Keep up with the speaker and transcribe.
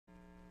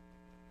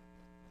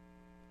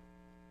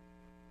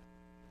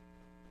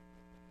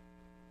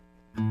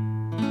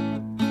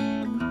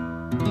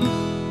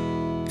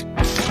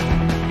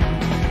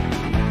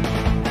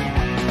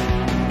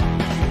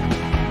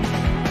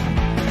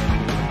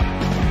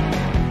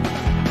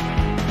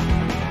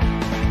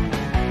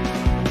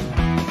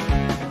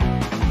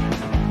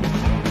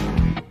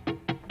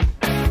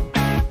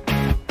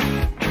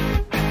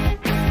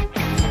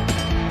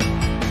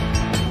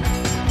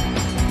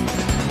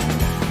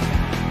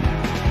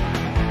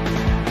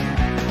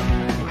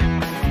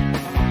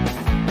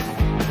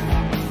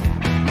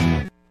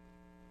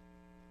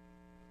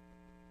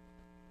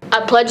I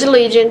pledge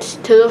allegiance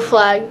to the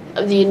flag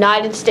of the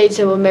United States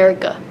of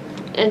America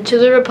and to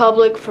the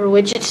republic for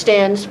which it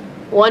stands,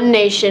 one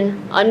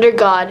nation, under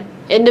God,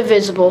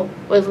 indivisible,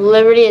 with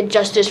liberty and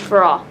justice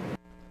for all.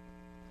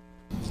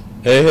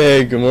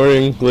 Hey, good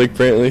morning, Lake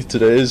Brantley.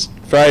 Today is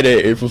Friday,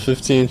 April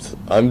 15th.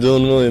 I'm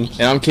Dylan Williams.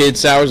 And I'm Cade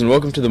Sowers, and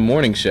welcome to the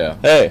Morning Show.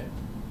 Hey,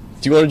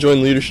 do you want to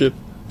join leadership?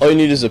 All you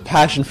need is a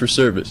passion for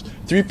service,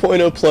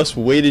 3.0 plus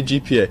weighted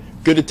GPA,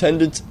 good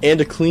attendance,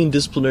 and a clean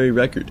disciplinary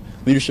record.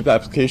 Leadership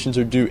applications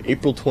are due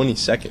April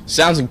 22nd.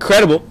 Sounds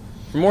incredible.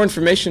 For more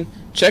information,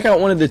 check out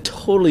one of the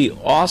totally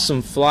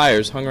awesome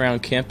flyers hung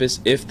around campus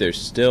if they're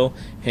still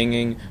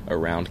hanging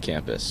around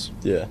campus.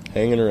 Yeah,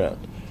 hanging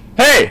around.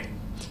 Hey!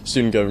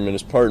 Student Government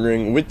is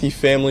partnering with the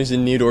Families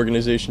in Need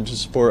organization to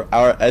support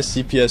our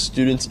SCPS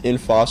students in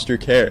foster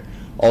care.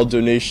 All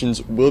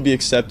donations will be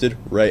accepted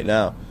right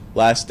now.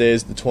 Last day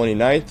is the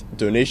 29th.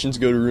 Donations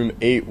go to room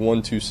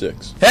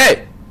 8126.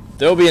 Hey!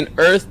 There will be an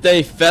Earth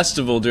Day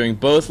festival during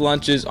both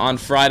lunches on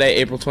Friday,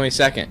 April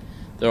 22nd.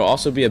 There will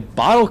also be a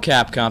bottle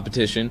cap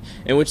competition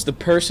in which the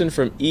person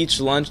from each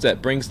lunch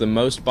that brings the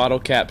most bottle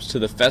caps to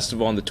the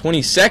festival on the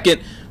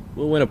 22nd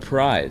will win a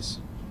prize.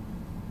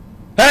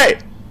 Hey!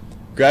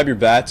 Grab your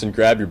bats and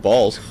grab your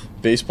balls.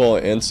 Baseball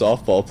and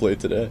softball play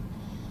today.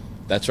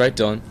 That's right,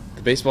 Dylan.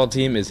 The baseball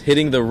team is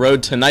hitting the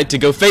road tonight to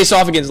go face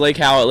off against Lake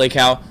Howell at Lake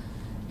Howell.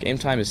 Game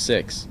time is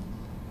 6.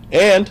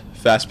 And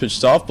fast pitch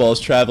softball is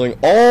traveling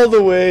all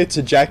the way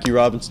to Jackie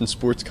Robinson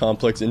Sports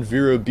Complex in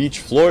Vero Beach,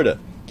 Florida.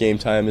 Game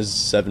time is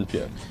 7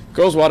 p.m.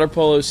 Girls water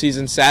polo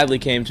season sadly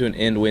came to an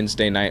end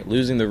Wednesday night,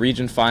 losing the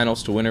region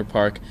finals to Winter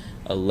Park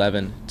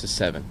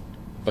 11-7.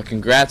 But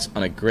congrats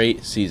on a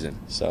great season.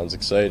 Sounds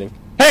exciting.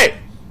 Hey!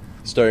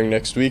 Starting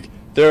next week,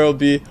 there will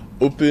be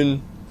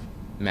open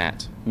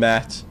mat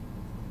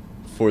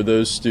for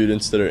those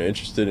students that are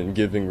interested in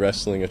giving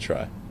wrestling a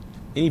try.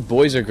 Any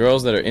boys or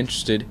girls that are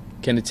interested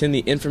can attend the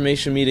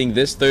information meeting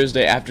this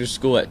Thursday after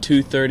school at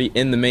 2:30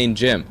 in the main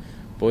gym.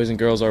 Boys and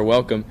girls are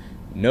welcome.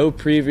 No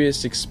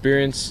previous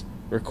experience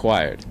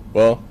required.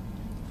 Well,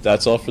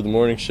 that's all for the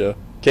morning show.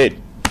 Cade,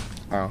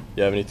 oh,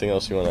 you have anything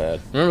else you want to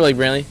add? Remember, Lake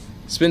Brantley,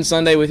 spend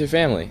Sunday with your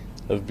family.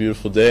 Have a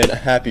beautiful day and a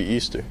happy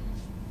Easter.